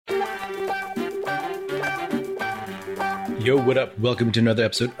Yo, what up? Welcome to another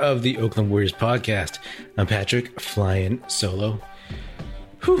episode of the Oakland Warriors podcast. I'm Patrick, flying solo.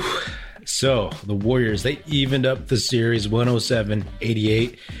 Whew. So, the Warriors, they evened up the series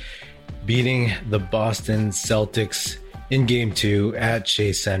 107-88, beating the Boston Celtics in Game 2 at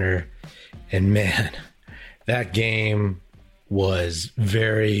Chase Center. And man, that game was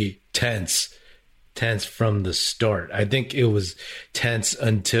very tense from the start. I think it was tense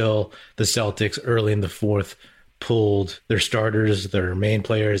until the Celtics early in the fourth pulled their starters, their main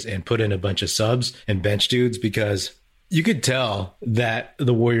players, and put in a bunch of subs and bench dudes, because you could tell that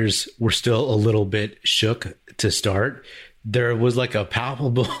the Warriors were still a little bit shook to start. There was like a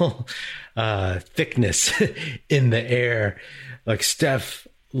palpable thickness in the air. Like Steph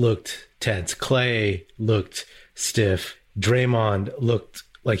looked tense. Klay looked stiff. Draymond looked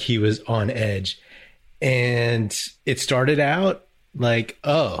like he was on edge. And it started out like,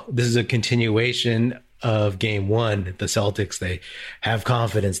 oh, this is a continuation of game one. The Celtics, they have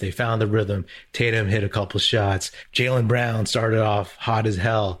confidence. They found the rhythm. Tatum hit a couple shots. Jaylen Brown started off hot as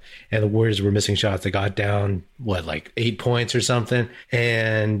hell, and the Warriors were missing shots. They got down, like 8 points or something.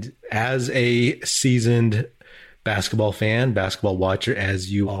 And as a seasoned basketball fan, basketball watcher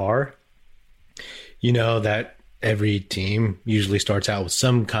as you are, you know that every team usually starts out with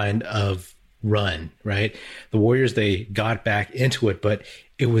some kind of run, right? The Warriors, they got back into it, but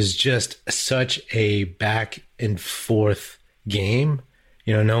it was just such a back and forth game.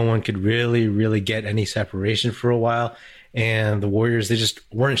 You know, no one could really get any separation for a while. And the Warriors, they just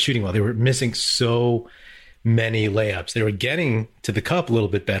weren't shooting well. They were missing so many layups. They were getting to the cup a little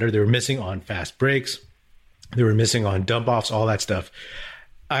bit better. They were missing on fast breaks. They were missing on dump offs, all that stuff.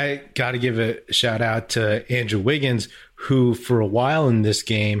 I got to give a shout out to Andrew Wiggins, who for a while in this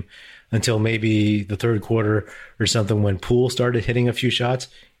game, until maybe the third quarter or something, when Poole started hitting a few shots,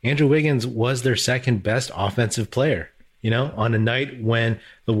 Andrew Wiggins was their second best offensive player. You know, on a night when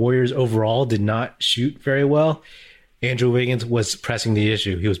the Warriors overall did not shoot very well, Andrew Wiggins was pressing the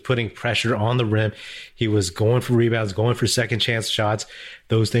issue. He was putting pressure on the rim. He was going for rebounds, going for second chance shots.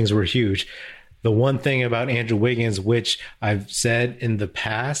 Those things were huge. The one thing about Andrew Wiggins, which I've said in the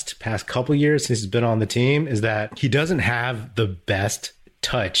past couple years since he's been on the team, is that he doesn't have the best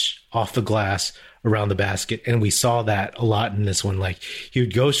touch off the glass around the basket. And we saw that a lot in this one. Like, he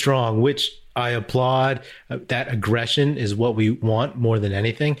would go strong, which I applaud. That aggression is what we want more than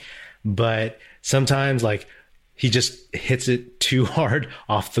anything. But sometimes, like, he just hits it too hard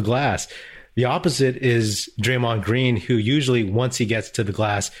off the glass. The opposite is Draymond Green, who usually, once he gets to the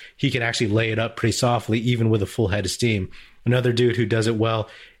glass, he can actually lay it up pretty softly, even with a full head of steam. Another dude who does it well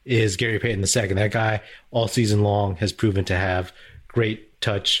is Gary Payton II. That guy all season long has proven to have great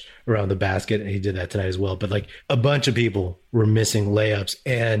touch around the basket, and he did that tonight as well. But like, a bunch of people were missing layups,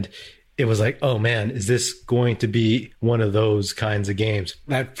 and it was like, oh man, is this going to be one of those kinds of games?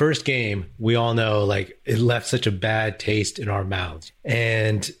 That first game, we all know, like, it left such a bad taste in our mouths.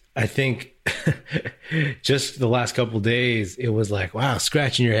 And I think just the last couple of days, it was like, wow,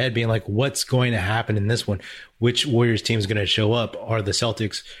 scratching your head, being like, what's going to happen in this one? Which Warriors team is going to show up? Are the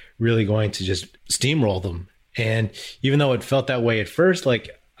Celtics really going to just steamroll them? And even though it felt that way at first, like,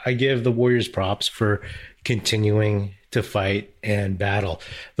 I give the Warriors props for continuing to fight and battle.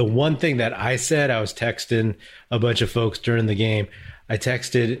 The one thing that I said, I was texting a bunch of folks during the game. I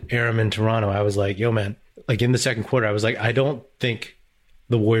texted Aram in Toronto. I was like, yo, man, like, in the second quarter, I was like, I don't think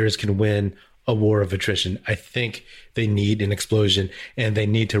the Warriors can win a war of attrition. I think they need an explosion, and they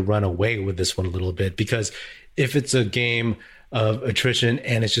need to run away with this one a little bit, because if it's a game of attrition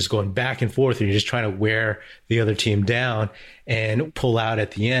and it's just going back and forth and you're just trying to wear the other team down and pull out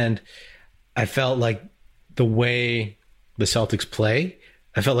at the end, I felt like the way the Celtics play,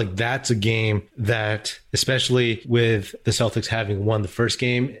 I felt like that's a game that, especially with the Celtics having won the first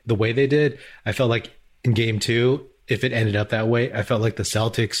game the way they did, I felt like in game two, if it ended up that way, I felt like the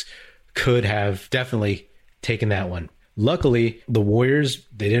Celtics could have definitely taken that one. Luckily, the Warriors,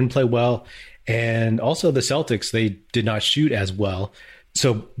 they didn't play well. And also the Celtics, they did not shoot as well.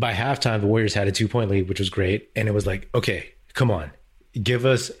 So by halftime, the Warriors had a 2-point lead, which was great. And it was like, okay, come on, give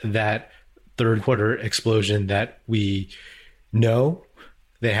us that third quarter explosion that we know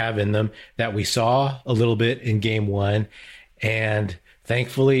they have in them, that we saw a little bit in game one. And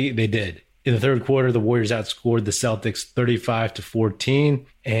thankfully they did. In the third quarter, the Warriors outscored the Celtics 35-14,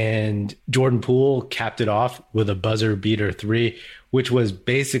 and Jordan Poole capped it off with a buzzer beater three, which was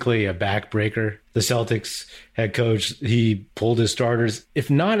basically a backbreaker. The Celtics head coach, he pulled his starters,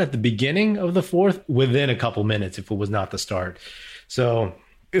 if not at the beginning of the fourth, within a couple minutes, if it was not the start. So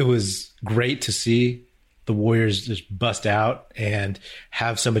it was great to see the Warriors just bust out and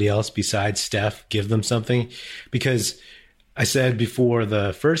have somebody else besides Steph give them something, because I said before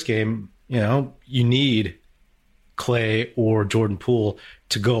the first game, you need Klay or Jordan Poole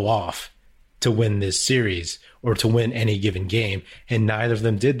to go off to win this series or to win any given game. And neither of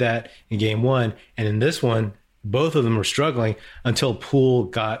them did that in game one. And in this one, both of them were struggling until Poole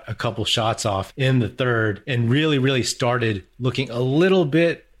got a couple shots off in the third and really, really started looking a little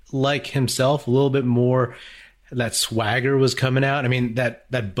bit like himself, a little bit more. That swagger was coming out. I mean,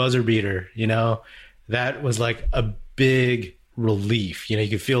 that buzzer beater, that was like a big relief. You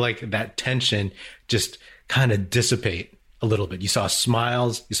could feel like that tension just kind of dissipate a little bit. You saw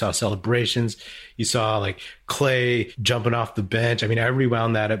smiles, you saw celebrations, you saw like Klay jumping off the bench. I mean, I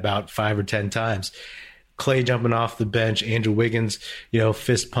rewound that about 5 or 10 times. Klay jumping off the bench, Andrew Wiggins,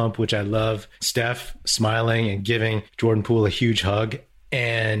 fist pump, which I love. Steph smiling and giving Jordan Poole a huge hug.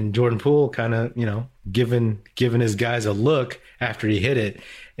 And Jordan Poole kind of, giving his guys a look after he hit it.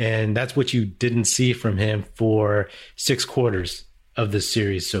 And that's what you didn't see from him for 6 quarters of this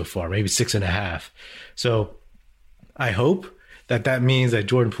series so far, maybe 6.5. So I hope that means that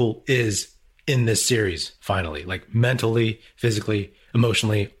Jordan Poole is in this series finally, like mentally, physically,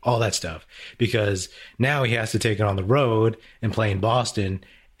 emotionally, all that stuff, because now he has to take it on the road and play in Boston,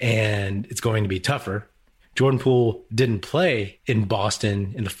 and it's going to be tougher. Jordan Poole didn't play in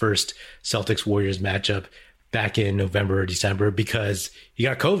Boston in the first Celtics-Warriors matchup back in November or December because he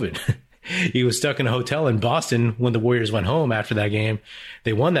got COVID. He was stuck in a hotel in Boston when the Warriors went home after that game.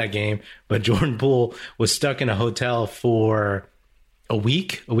 They won that game, but Jordan Poole was stuck in a hotel for a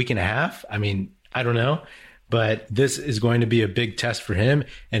week and a half. I mean, I don't know, but this is going to be a big test for him,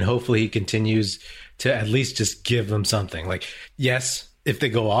 and hopefully he continues to at least just give them something. Like, yes, if they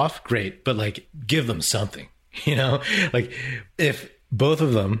go off, great, but like give them something, like if both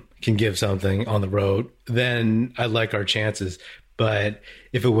of them can give something on the road, then I like our chances. But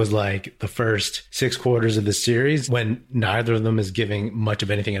if it was like the first 6 quarters of the series when neither of them is giving much of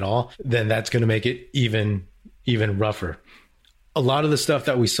anything at all, then that's going to make it even rougher. A lot of the stuff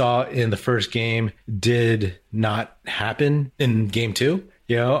that we saw in the first game did not happen in game 2.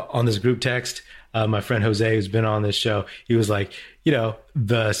 On this group text, my friend Jose, who's been on this show, he was like,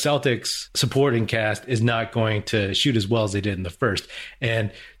 the Celtics supporting cast is not going to shoot as well as they did in the first.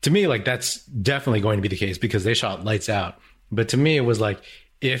 And to me, like, that's definitely going to be the case because they shot lights out. But to me, it was like,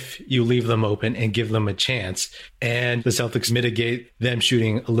 if you leave them open and give them a chance and the Celtics mitigate them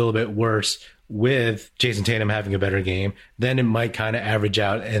shooting a little bit worse with Jason Tatum having a better game, then it might kind of average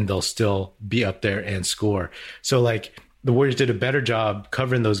out and they'll still be up there and score. So like, the Warriors did a better job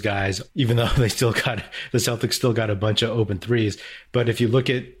covering those guys, even though the Celtics still got a bunch of open threes. But if you look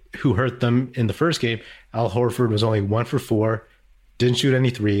at who hurt them in the first game, Al Horford was only 1 for 4, didn't shoot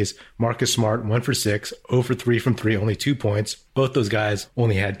any threes. Marcus Smart, 1 for 6, 0 for 3 from 3, only 2 points. Both those guys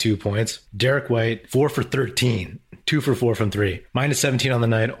only had 2 points. Derek White, 4 for 13, 2 for 4 from 3. Minus 17 on the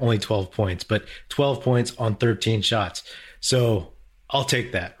night, only 12 points, but 12 points on 13 shots. So I'll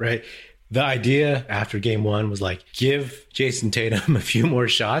take that, right? The idea after game 1 was like, give Jason Tatum a few more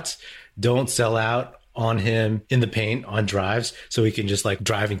shots. Don't sell out on him in the paint on drives so he can just like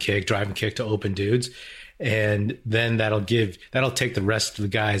drive and kick to open dudes. And then that'll take the rest of the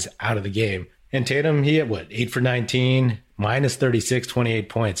guys out of the game. And Tatum, he had 8 for 19, minus 36, 28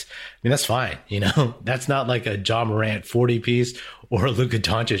 points. I mean, that's fine. That's not like a Ja Morant 40 piece or a Luka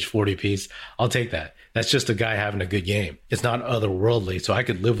Doncic 40 piece. I'll take that. That's just a guy having a good game. It's not otherworldly, so I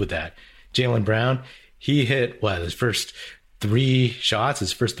could live with that. Jaylen Brown, he hit his first 3 shots,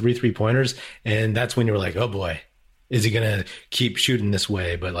 his first 3 3-pointers. And that's when you were like, oh boy, is he going to keep shooting this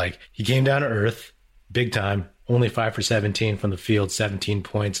way? But like, he came down to earth big time, only 5 for 17 from the field, 17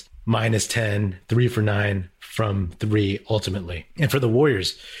 points, minus 10, 3 for 9 from 3 ultimately. And for the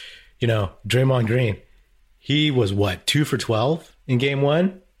Warriors, Draymond Green, he was 2 for 12 in game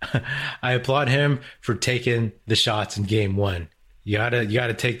 1. I applaud him for taking the shots in game 1. You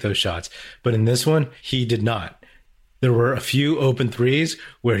gotta take those shots. But in this one, he did not. There were a few open threes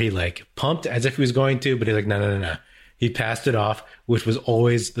where he like pumped as if he was going to, but he's like, no. He passed it off, which was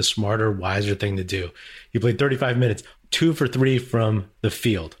always the smarter, wiser thing to do. He played 35 minutes, 2 for 3 from the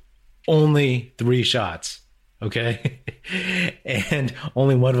field. Only 3 shots, okay? And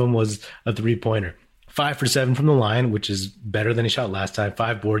only one of them was a 3-pointer. 5 for 7 from the line, which is better than he shot last time.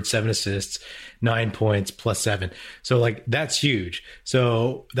 5 boards, 7 assists, 9 points, plus 7. So, like, that's huge.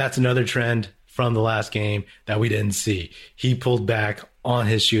 So that's another trend from the last game that we didn't see. He pulled back on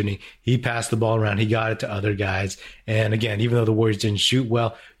his shooting. He passed the ball around. He got it to other guys. And again, even though the Warriors didn't shoot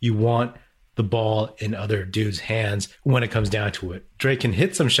well, you want the ball in other dudes' hands when it comes down to it. Drake can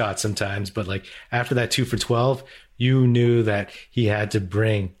hit some shots sometimes, but like after that 2 for 12, you knew that he had to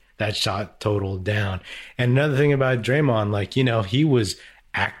bring that shot total down. And another thing about Draymond, like, he was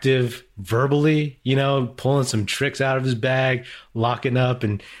active verbally, pulling some tricks out of his bag, locking up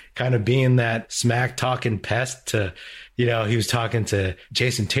and kind of being that smack talking pest to, he was talking to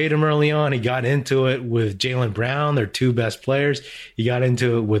Jason Tatum early on. He got into it with Jaylen Brown, their two best players. He got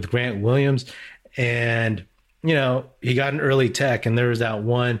into it with Grant Williams, and, he got an early tech, and there was that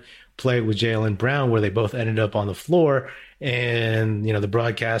one play with Jaylen Brown where they both ended up on the floor, and, the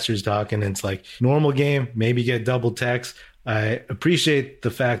broadcaster's talking, and it's like normal game, maybe get double techs. I appreciate the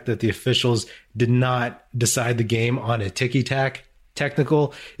fact that the officials did not decide the game on a ticky-tack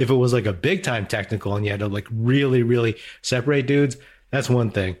technical. If it was like a big-time technical and you had to like really, really separate dudes, that's one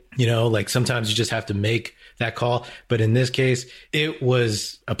thing. Like sometimes you just have to make that call. But in this case, it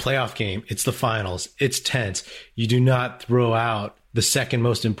was a playoff game. It's the finals. It's tense. You do not throw out the second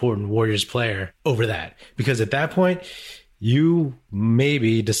most important Warriors player over that, because at that point, you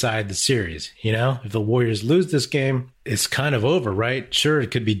maybe decide the series. If the Warriors lose this game, it's kind of over, right? Sure,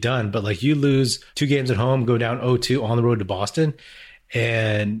 it could be done, but like you lose 2 games at home, go down 0-2 on the road to Boston,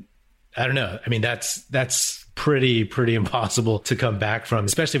 and I don't know. I mean, that's pretty impossible to come back from,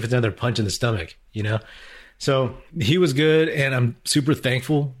 especially if it's another punch in the stomach, So he was good, and I'm super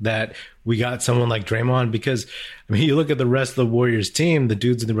thankful that we got someone like Draymond, because I mean, you look at the rest of the Warriors team, the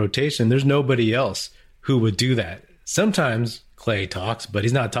dudes in the rotation, there's nobody else who would do that. Sometimes Klay talks, but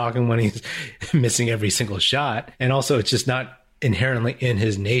he's not talking when he's missing every single shot. And also, it's just not inherently in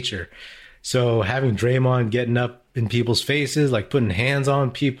his nature. So having Draymond getting up in people's faces, like putting hands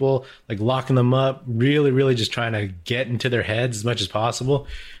on people, like locking them up, really, really just trying to get into their heads as much as possible.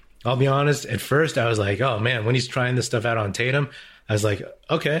 I'll be honest, at first I was like, oh man, when he's trying this stuff out on Tatum, I was like,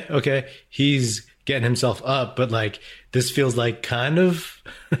 okay, he's getting himself up, but like this feels like kind of,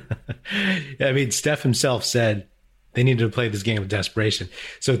 I mean, Steph himself said they needed to play this game with desperation.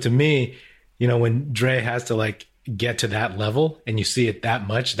 So to me, when Dre has to like get to that level and you see it that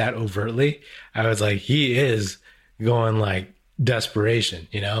much, that overtly, I was like, he is going like desperation,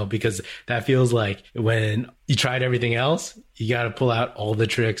 because that feels like when you tried everything else, you got to pull out all the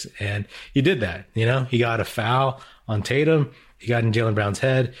tricks, and he did that. He got a foul on Tatum. He got in Jaylen Brown's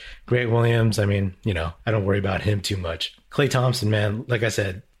head. Grant Williams, I mean, I don't worry about him too much. Klay Thompson, man, like I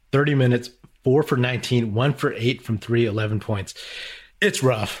said, 30 minutes, 4 for 19, 1 for 8 from 3, 11 points. It's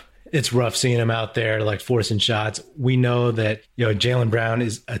rough. It's rough seeing him out there like forcing shots. We know that, Jaylen Brown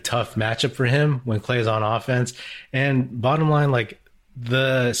is a tough matchup for him when Klay is on offense. And bottom line, like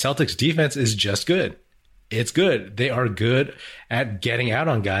the Celtics defense is just good. It's good. They are good at getting out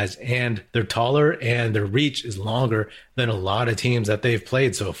on guys, and they're taller and their reach is longer than a lot of teams that they've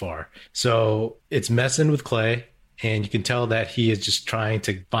played so far. So it's messing with Klay. And you can tell that he is just trying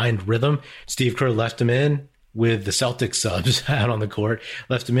to find rhythm. Steve Kerr left him in with the Celtics subs out on the court,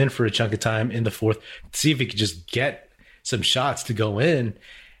 left him in for a chunk of time in the fourth to see if he could just get some shots to go in.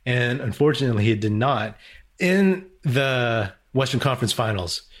 And unfortunately, he did not. In the Western Conference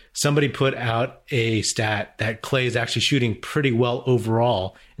Finals, somebody put out a stat that Klay is actually shooting pretty well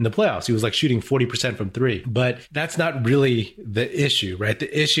overall in the playoffs. He was like shooting 40% from 3. But that's not really the issue, right?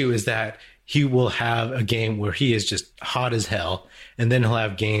 The issue is that he will have a game where he is just hot as hell, and then he'll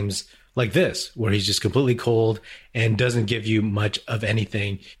have games like this where he's just completely cold and doesn't give you much of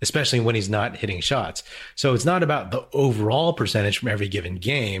anything, especially when he's not hitting shots. So it's not about the overall percentage from every given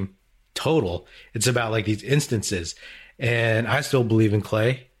game total. It's about like these instances. And I still believe in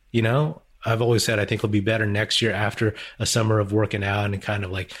Klay. I've always said I think he'll be better next year after a summer of working out and kind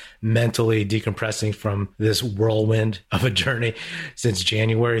of like mentally decompressing from this whirlwind of a journey since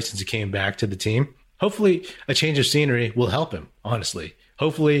January, since he came back to the team. Hopefully a change of scenery will help him, honestly.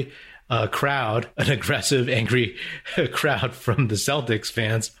 Hopefully a crowd, an aggressive, angry crowd from the Celtics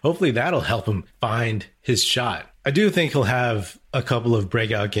fans, hopefully that'll help him find his shot. I do think he'll have a couple of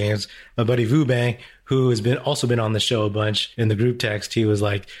breakout games. My buddy Vubang, who has also been on the show a bunch, in the group text, he was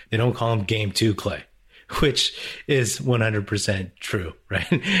like, they don't call him Game 2 Klay, which is 100% true,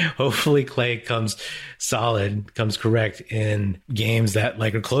 right? Hopefully Klay comes solid, comes correct in games that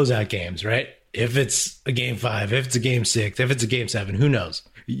like are closeout games, right? If it's a Game 5, if it's a Game 6, if it's a Game 7, who knows?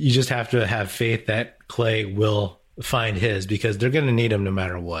 You just have to have faith that Klay will find his, because they're going to need him no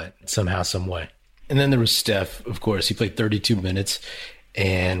matter what, somehow, some way. And then there was Steph, of course. He played 32 minutes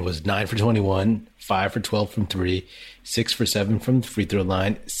and was 9 for 21, 5 for 12 from 3, 6 for 7 from the free throw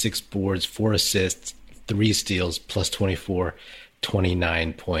line, 6 boards, 4 assists, 3 steals, plus 24,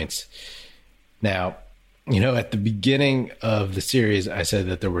 29 points. Now, at the beginning of the series, I said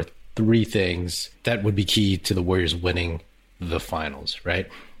that there were 3 things that would be key to the Warriors winning the finals, right?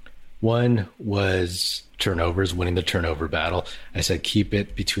 One was turnovers, winning the turnover battle. I said keep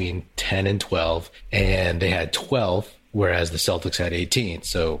it between 10 and 12, and they had 12, whereas the Celtics had 18.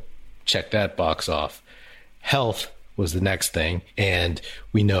 So check that box off. Health was the next thing, and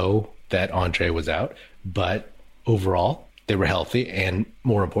we know that Andre was out, but overall, they were healthy, and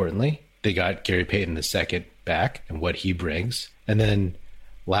more importantly, they got Gary Payton II back and what he brings. And then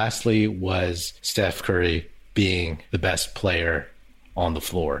lastly was Steph Curry being the best player on the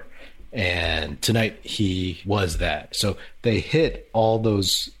floor. And tonight he was that. So they hit all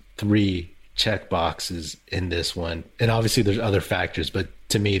those three check boxes in this one. And obviously there's other factors, but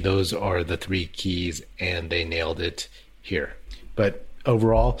to me, those are the three keys, and they nailed it here. But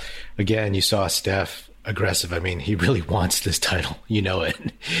overall, again, you saw Steph aggressive. I mean, he really wants this title. You know it.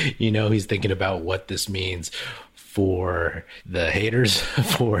 You know, he's thinking about what this means for the haters,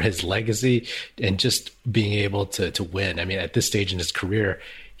 for his legacy, and just being able to win. I mean, at this stage in his career,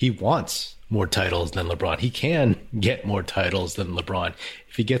 he wants more titles than LeBron. He can get more titles than LeBron.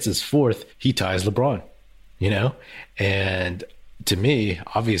 If he gets his fourth, he ties LeBron, you know? And to me,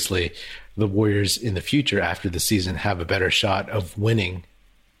 obviously, the Warriors in the future after the season have a better shot of winning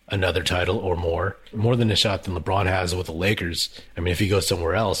another title or more than a shot than LeBron has with the Lakers. I mean, if he goes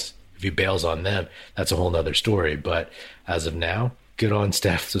somewhere else, if he bails on them, that's a whole nother story. But as of now, good on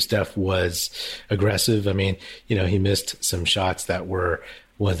Steph. So Steph was aggressive. I mean, you know, he missed some shots that were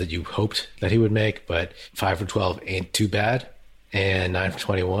ones that you hoped that he would make, but 5 for 12 ain't too bad. And 9 for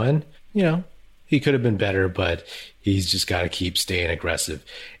 21, you know, he could have been better, but he's just got to keep staying aggressive.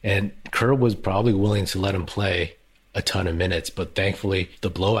 And Kerr was probably willing to let him play a ton of minutes, but thankfully the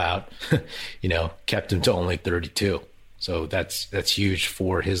blowout, you know, kept him to only 32. So that's huge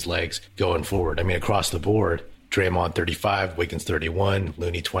for his legs going forward. I mean, across the board, Draymond 35, Wiggins 31,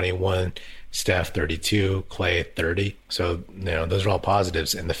 Looney 21, Steph 32, Klay 30. So, you know, those are all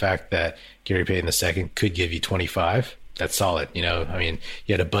positives. And the fact that Gary Payton II could give you 25, that's solid. You know, I mean,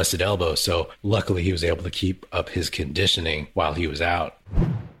 he had a busted elbow, so luckily he was able to keep up his conditioning while he was out.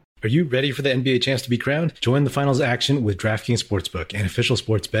 Are you ready for the NBA champs to be crowned? Join the finals action with DraftKings Sportsbook, an official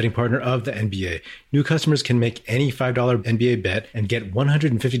sports betting partner of the NBA. New customers can make any $5 NBA bet and get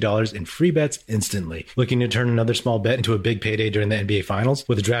 $150 in free bets instantly. Looking to turn another small bet into a big payday during the NBA finals?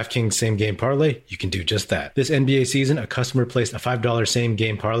 With a DraftKings same game parlay, you can do just that. This NBA season, a customer placed a $5 same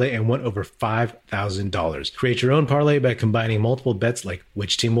game parlay and won over $5,000. Create your own parlay by combining multiple bets like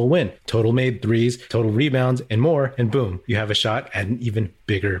which team will win, total made threes, total rebounds, and more, and boom, you have a shot at an even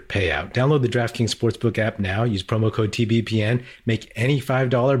bigger payout. Download the DraftKings Sportsbook app now. Use promo code TBPN. Make any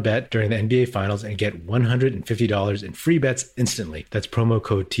 $5 bet during the NBA Finals and get $150 in free bets instantly. That's promo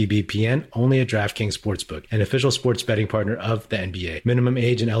code TBPN only at DraftKings Sportsbook, an official sports betting partner of the NBA. Minimum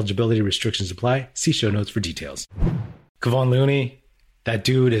age and eligibility restrictions apply. See show notes for details. Kevon Looney, that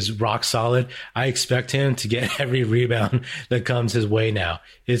dude is rock solid. I expect him to get every rebound that comes his way now.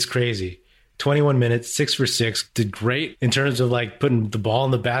 It's crazy. 21 minutes, 6 for 6, did great in terms of like putting the ball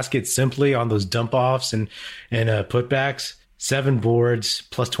in the basket simply on those dump offs and putbacks. 7 boards,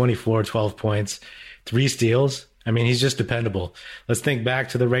 plus 24, 12 points, 3 steals. I mean, he's just dependable. Let's think back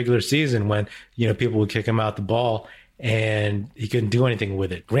to the regular season when, you know, people would kick him out the ball and he couldn't do anything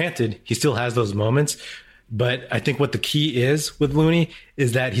with it. Granted, he still has those moments, but I think what the key is with Looney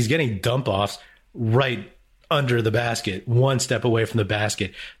is that he's getting dump offs right under the basket, one step away from the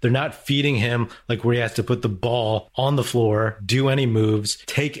basket. They're not feeding him like where he has to put the ball on the floor, do any moves,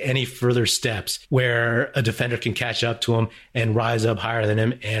 take any further steps where a defender can catch up to him and rise up higher than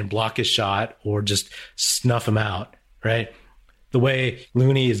him and block his shot or just snuff him out, right? The way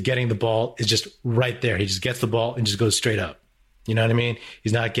Looney is getting the ball is just right there. He just gets the ball and just goes straight up. You know what I mean?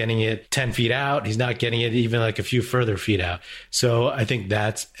 He's not getting it 10 feet out. He's not getting it even like a few further feet out. So I think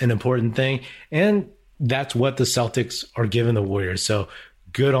that's an important thing. And that's what the Celtics are giving the Warriors. So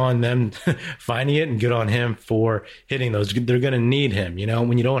good on them finding it and good on him for hitting those. They're going to need him. You know,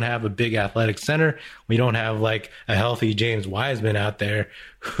 when you don't have a big athletic center, when you don't have like a healthy James Wiseman out there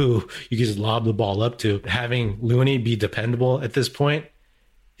who you can just lob the ball up to, having Looney be dependable at this point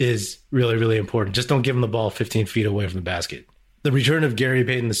is really, really important. Just don't give him the ball 15 feet away from the basket. The return of Gary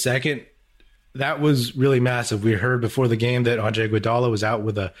Payton II, that was really massive. We heard before the game that Andre Iguodala was out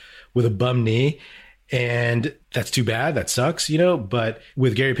with a bum knee. And that's too bad. That sucks, you know, but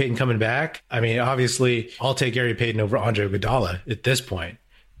with Gary Payton coming back, I mean, obviously I'll take Gary Payton over Andre Iguodala at this point.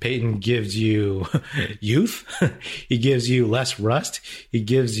 Payton gives you youth. He gives you less rust. He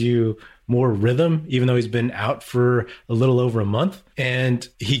gives you more rhythm, even though he's been out for a little over a month. And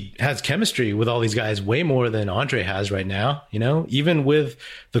he has chemistry with all these guys way more than Andre has right now, you know, even with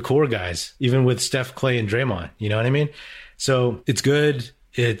the core guys, even with Steph, Klay, and Draymond, you know what I mean? So it's good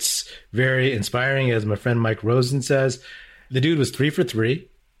It's very inspiring, as my friend Mike Rosen says. The dude was 3 for 3.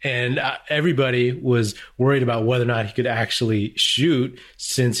 And everybody was worried about whether or not he could actually shoot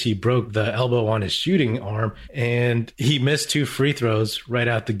since he broke the elbow on his shooting arm. And he missed 2 free throws right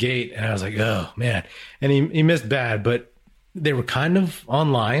out the gate. And I was like, oh, man. And he missed bad, but they were kind of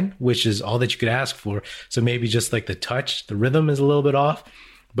on line, which is all that you could ask for. So maybe just like the touch, the rhythm is a little bit off.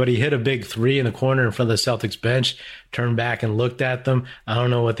 But he hit a big 3 in the corner in front of the Celtics bench, turned back and looked at them. I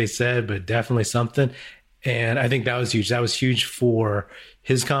don't know what they said, but definitely something. And I think that was huge. That was huge for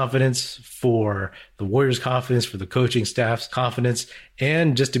his confidence, for the Warriors' confidence, for the coaching staff's confidence,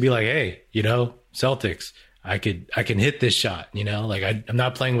 and just to be like, hey, Celtics, I can hit this shot, like I'm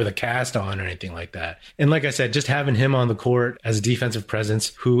not playing with a cast on or anything like that. And like I said, just having him on the court as a defensive presence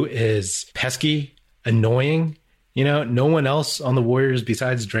who is pesky, annoying, no one else on the Warriors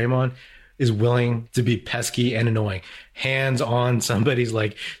besides Draymond is willing to be pesky and annoying. Hands on somebody's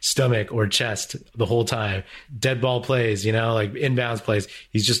like stomach or chest the whole time. Dead ball plays, like inbounds plays.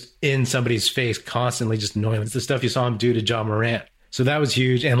 He's just in somebody's face constantly, just annoying. It's the stuff you saw him do to John Morant. So that was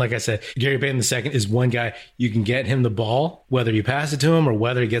huge. And like I said, Gary Payton II is one guy you can get him the ball, whether you pass it to him or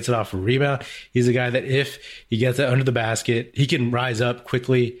whether he gets it off a rebound. He's a guy that if he gets it under the basket, he can rise up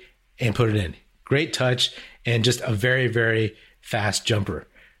quickly and put it in. Great touch and just a very, very fast jumper.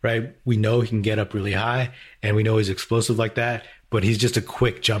 Right? We know he can get up really high and we know he's explosive like that, but he's just a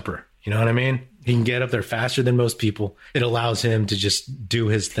quick jumper. You know what I mean? He can get up there faster than most people. It allows him to just do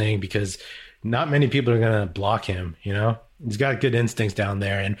his thing because not many people are going to block him. He's got good instincts down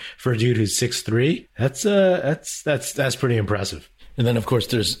there. And for a dude who's 6'3", that's pretty impressive. And then, of course,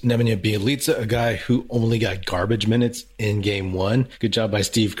 there's Nemanja Bjelica, a guy who only got garbage minutes in game 1. Good job by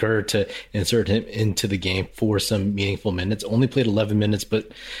Steve Kerr to insert him into the game for some meaningful minutes. Only played 11 minutes, but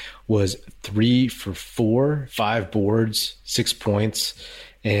was 3 for 4, 5 boards, 6 points,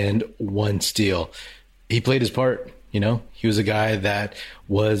 and 1 steal. He played his part. He was a guy that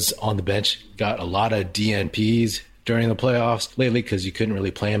was on the bench, got a lot of DNPs during the playoffs lately because you couldn't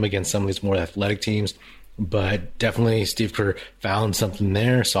really play him against some of these more athletic teams. But definitely Steve Kerr found something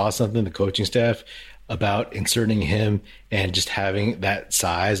there, saw something, the coaching staff, about inserting him and just having that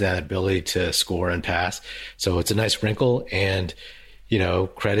size and ability to score and pass. So it's a nice wrinkle. And,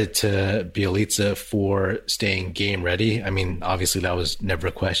 credit to Bjelica for staying game ready. I mean, obviously that was never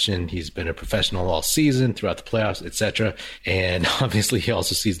a question. He's been a professional all season, throughout the playoffs, etc. And obviously he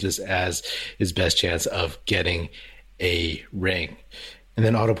also sees this as his best chance of getting a ring. And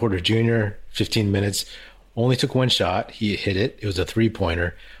then Otto Porter Jr., 15 minutes, only took 1 shot. He hit it. It was a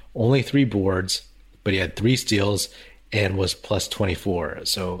 3-pointer, only 3 boards, but he had 3 steals and was plus 24.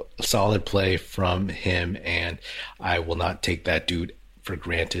 So solid play from him. And I will not take that dude for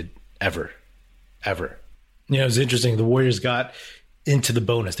granted ever. It was interesting. The Warriors got into the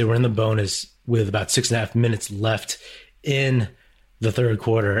bonus. They were in the bonus with about 6.5 minutes left in the third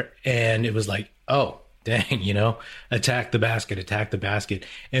quarter. And it was like, oh, dang, attack the basket.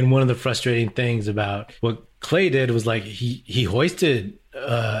 And one of the frustrating things about what Klay did was like he hoisted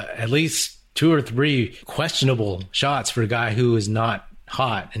at least 2 or 3 questionable shots for a guy who is not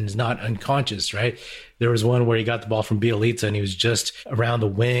hot and is not unconscious, right? There was one where he got the ball from Bjelica and he was just around the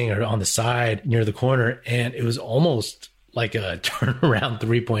wing or on the side near the corner, and it was almost like a turnaround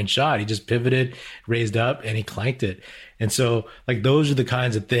 3-point shot. He just pivoted, raised up, and he clanked it. And so, like, those are the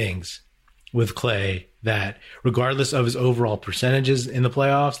kinds of things with Klay that, regardless of his overall percentages in the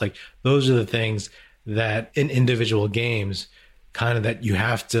playoffs, like, those are the things that in individual games kind of that you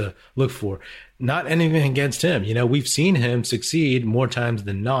have to look for. Not anything against him. We've seen him succeed more times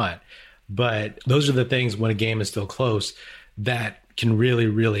than not, but those are the things when a game is still close that can really,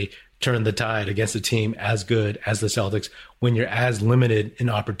 really turn the tide against a team as good as the Celtics when you're as limited in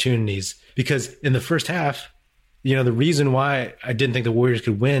opportunities. Because in the first half, the reason why I didn't think the Warriors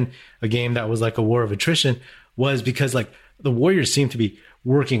could win a game that was like a war of attrition was because, like, the Warriors seemed to be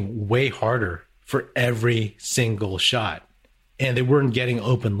working way harder for every single shot, and they weren't getting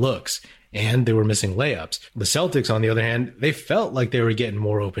open looks, and they were missing layups. The Celtics, on the other hand, they felt like they were getting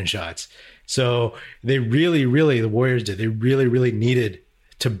more open shots. So they really, the Warriors did, they really, really needed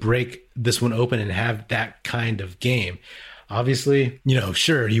to break this one open and have that kind of game. Obviously,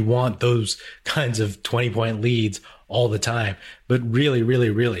 sure, you want those kinds of 20-point leads all the time. But really,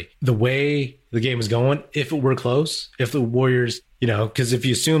 the way the game is going, if it were close, if the Warriors, because if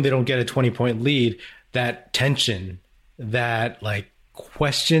you assume they don't get a 20-point lead, that tension, that like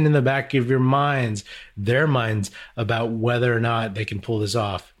question in the back of your minds, their minds, about whether or not they can pull this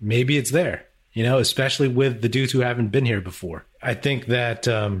off, maybe it's there, especially with the dudes who haven't been here before. I think that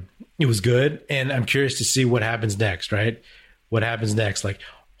it was good, and I'm curious to see what happens next, right? what happens next? Like,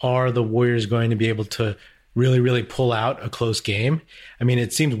 are the Warriors going to be able to really, really pull out a close game? I mean,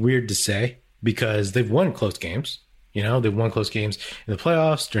 it seems weird to say because they've won close games. You know, they've won close games in the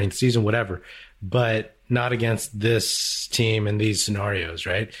playoffs, during the season, whatever, but not against this team in these scenarios,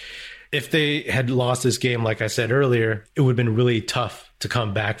 right? If they had lost this game, like I said earlier, it would have been really tough to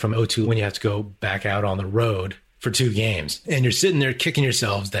come back from 0-2 when you have to go back out on the road for 2 games. And you're sitting there kicking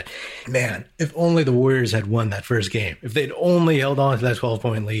yourselves that, man, if only the Warriors had won that first game, if they'd only held on to that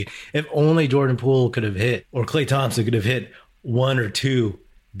 12-point lead, if only Jordan Poole could have hit, or Klay Thompson could have hit 1 or 2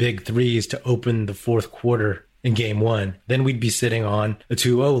 big threes to open the fourth quarter in game 1, then we'd be sitting on a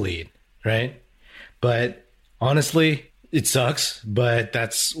 2-0 lead, right? But honestly, it sucks, but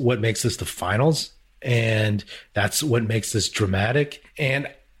that's what makes this the finals, and that's what makes this dramatic. And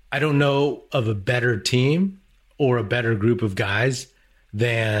I don't know of a better team or a better group of guys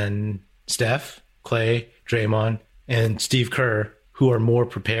than Steph, Klay, Draymond, and Steve Kerr, who are more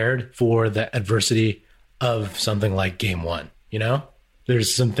prepared for the adversity of something like game 1, you know?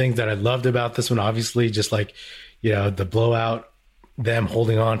 There's some things that I loved about this one, obviously, just like, you know, the blowout, them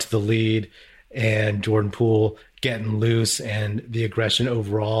holding on to the lead, and Jordan Poole getting loose, and the aggression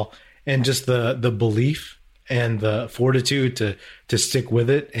overall, and just the belief and the fortitude to stick with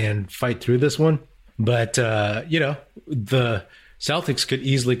it and fight through this one. But, you know, the Celtics could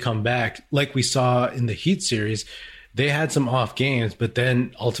easily come back like we saw in the Heat series. They had some off games, but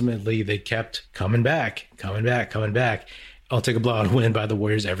then ultimately they kept coming back. I'll take a blowout win by the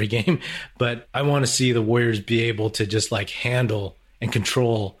Warriors every game, but I want to see the Warriors be able to just like handle and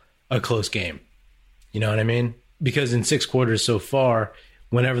control a close game. You know what I mean? Because in 6 quarters so far,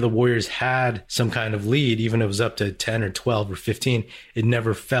 whenever the Warriors had some kind of lead, even if it was up to 10 or 12 or 15, it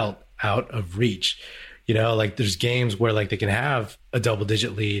never felt out of reach. You know, like there's games where like they can have a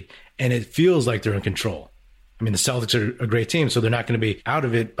double-digit lead and it feels like they're in control. I mean, the Celtics are a great team, so they're not going to be out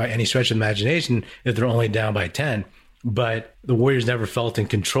of it by any stretch of imagination if they're only down by 10. But the Warriors never felt in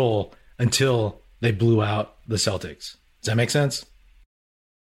control until they blew out the Celtics. Does that make sense?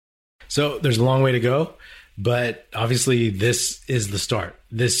 So there's a long way to go, but obviously this is the start.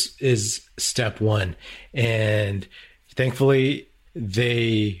 This is step 1. And thankfully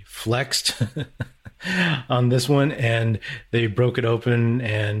they flexed on this one and they broke it open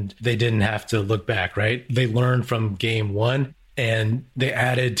and they didn't have to look back, right? They learned from game 1 and they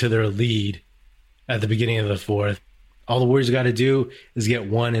added to their lead at the beginning of the fourth. All the Warriors got to do is get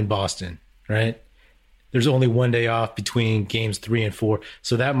 1 in Boston, right? There's only 1 day off between games 3 and 4.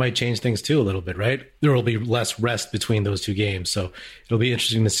 So that might change things too a little bit, right? There will be less rest between those 2 games. So it'll be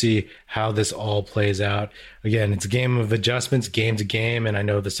interesting to see how this all plays out. Again, it's a game of adjustments, game to game. And I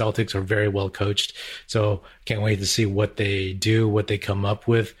know the Celtics are very well coached. So can't wait to see what they do, what they come up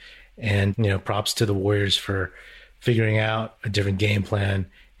with. And, you know, props to the Warriors for figuring out a different game plan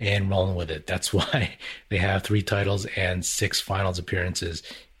and rolling with it. That's why they have 3 titles and 6 finals appearances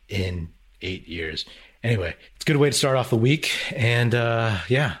in 8 years. Anyway, it's a good way to start off the week. And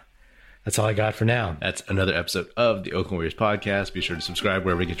yeah, that's all I got for now. That's another episode of the Oakland Warriors podcast. Be sure to subscribe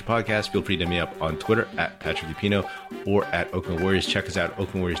wherever you get your podcasts. Feel free to hit me up on Twitter at Patrick Lupino or at Oakland Warriors. Check us out,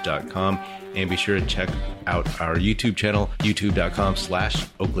 oaklandwarriors.com. And be sure to check out our YouTube channel,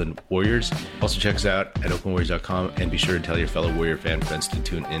 youtube.com/Oakland Warriors. Also check us out at oaklandwarriors.com. And be sure to tell your fellow Warrior fan friends to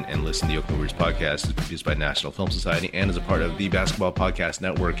tune in and listen to the Oakland Warriors podcast. It's produced by National Film Society and is a part of the Basketball Podcast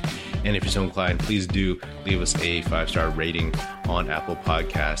Network. And if you're so inclined, please do leave us a 5-star rating on Apple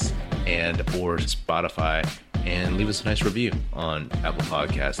Podcasts and or Spotify, and leave us a nice review on Apple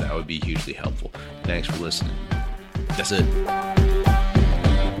Podcasts. That would be hugely helpful. Thanks for listening. That's it.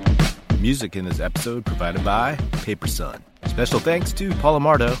 Music in this episode provided by Paper Sun. Special thanks to Paul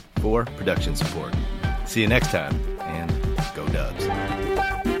Amardo for production support. See you next time, and go Dubs.